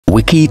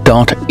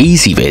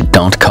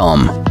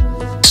wiki.ezvid.com.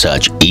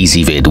 Search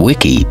EasyVid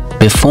Wiki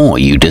before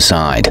you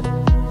decide.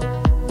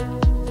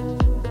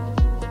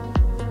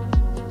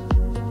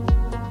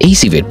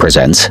 EasyVid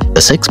presents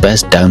the 6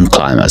 best dome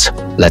climbers.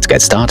 Let's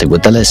get started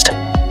with the list.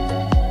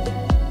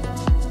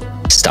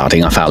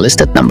 Starting off our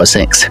list at number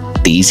 6.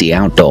 The Easy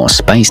Outdoor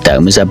Space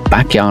Dome is a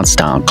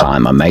backyard-style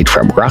climber made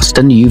from rust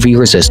and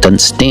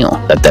UV-resistant steel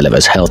that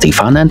delivers healthy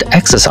fun and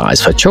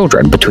exercise for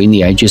children between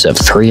the ages of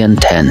 3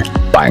 and 10.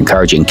 By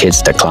encouraging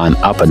kids to climb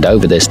up and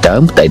over this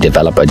dome, they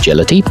develop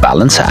agility,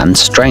 balance, and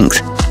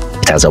strength.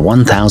 It has a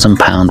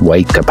 1,000-pound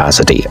weight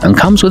capacity and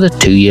comes with a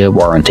 2-year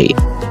warranty.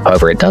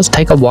 However, it does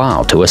take a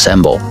while to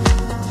assemble.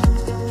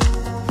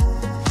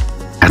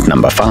 At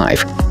number 5,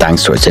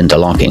 thanks to its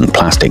interlocking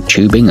plastic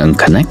tubing and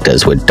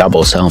connectors with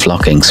double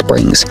self-locking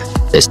springs,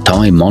 this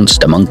toy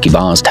monster monkey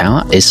bars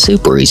tower is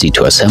super easy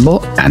to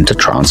assemble and to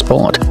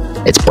transport.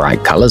 Its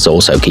bright colors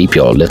also keep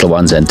your little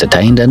ones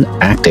entertained and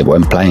active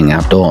when playing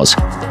outdoors.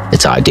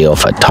 It's ideal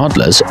for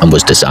toddlers and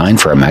was designed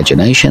for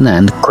imagination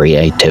and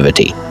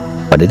creativity,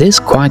 but it is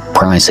quite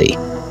pricey.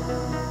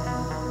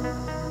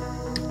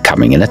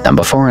 Coming in at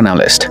number 4 on our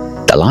list.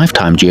 The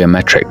Lifetime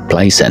Geometric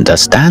Play Center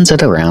stands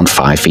at around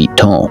 5 feet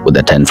tall with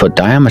a 10-foot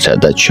diameter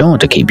that's sure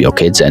to keep your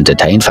kids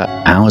entertained for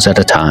hours at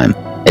a time.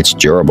 Its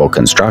durable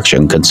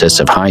construction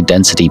consists of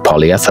high-density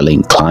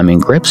polyethylene climbing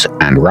grips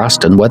and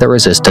rust and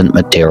weather-resistant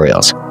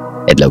materials.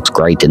 It looks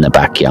great in the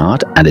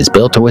backyard and is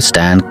built to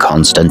withstand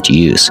constant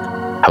use.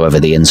 However,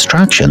 the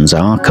instructions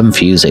are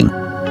confusing.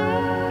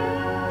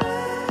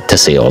 To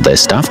see all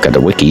this stuff, go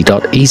to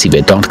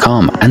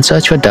wiki.ezvid.com and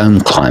search for dome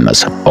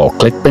climbers or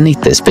click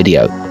beneath this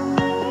video.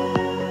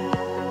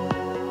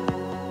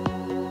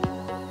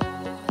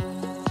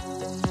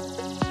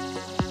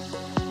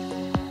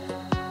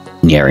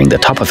 Nearing the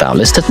top of our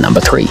list at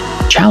number 3.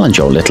 Challenge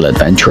your little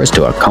adventurers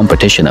to a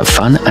competition of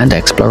fun and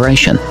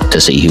exploration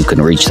to see who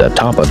can reach the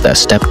top of the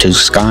Step to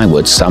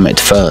Skyward summit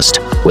first.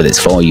 With its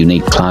 4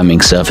 unique climbing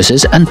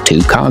surfaces and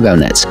 2 cargo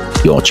nets,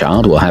 your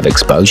child will have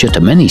exposure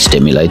to many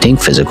stimulating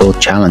physical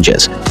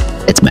challenges.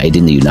 It's made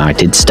in the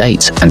United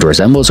States and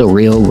resembles a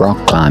real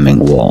rock climbing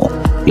wall.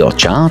 Your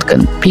child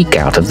can peek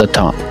out of the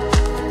top.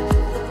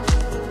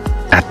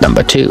 At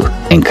number 2,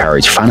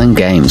 encourage fun and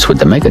games with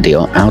the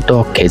MegaDeal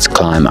Outdoor Kids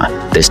Climber.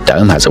 This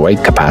dome has a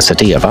weight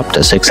capacity of up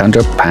to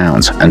 600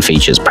 pounds and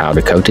features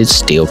powder-coated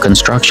steel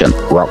construction,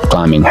 rock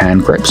climbing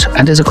hand grips,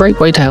 and is a great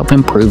way to help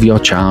improve your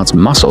child's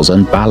muscles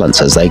and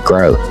balance as they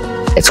grow.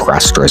 It's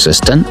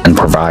rust-resistant and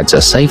provides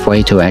a safe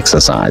way to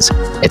exercise.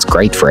 It's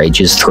great for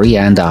ages 3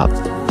 and up.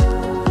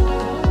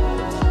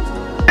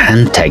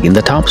 And taking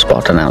the top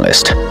spot on our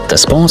list, the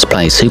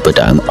SportsPlay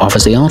Superdome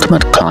offers the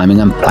ultimate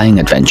climbing and playing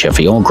adventure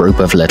for your group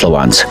of little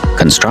ones.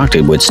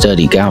 Constructed with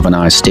sturdy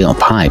galvanized steel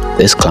pipe,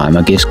 this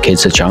climber gives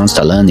kids a chance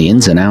to learn the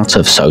ins and outs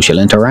of social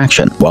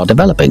interaction while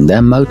developing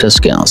their motor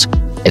skills.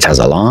 It has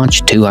a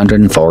large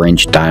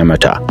 204-inch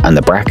diameter, and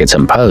the brackets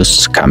and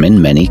posts come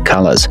in many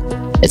colors.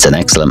 It's an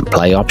excellent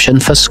play option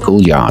for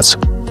schoolyards.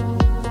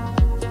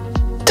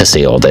 To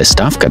see all this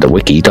stuff, go to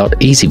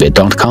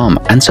wiki.ezvid.com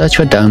and search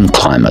for dome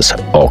climbers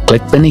or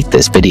click beneath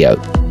this video.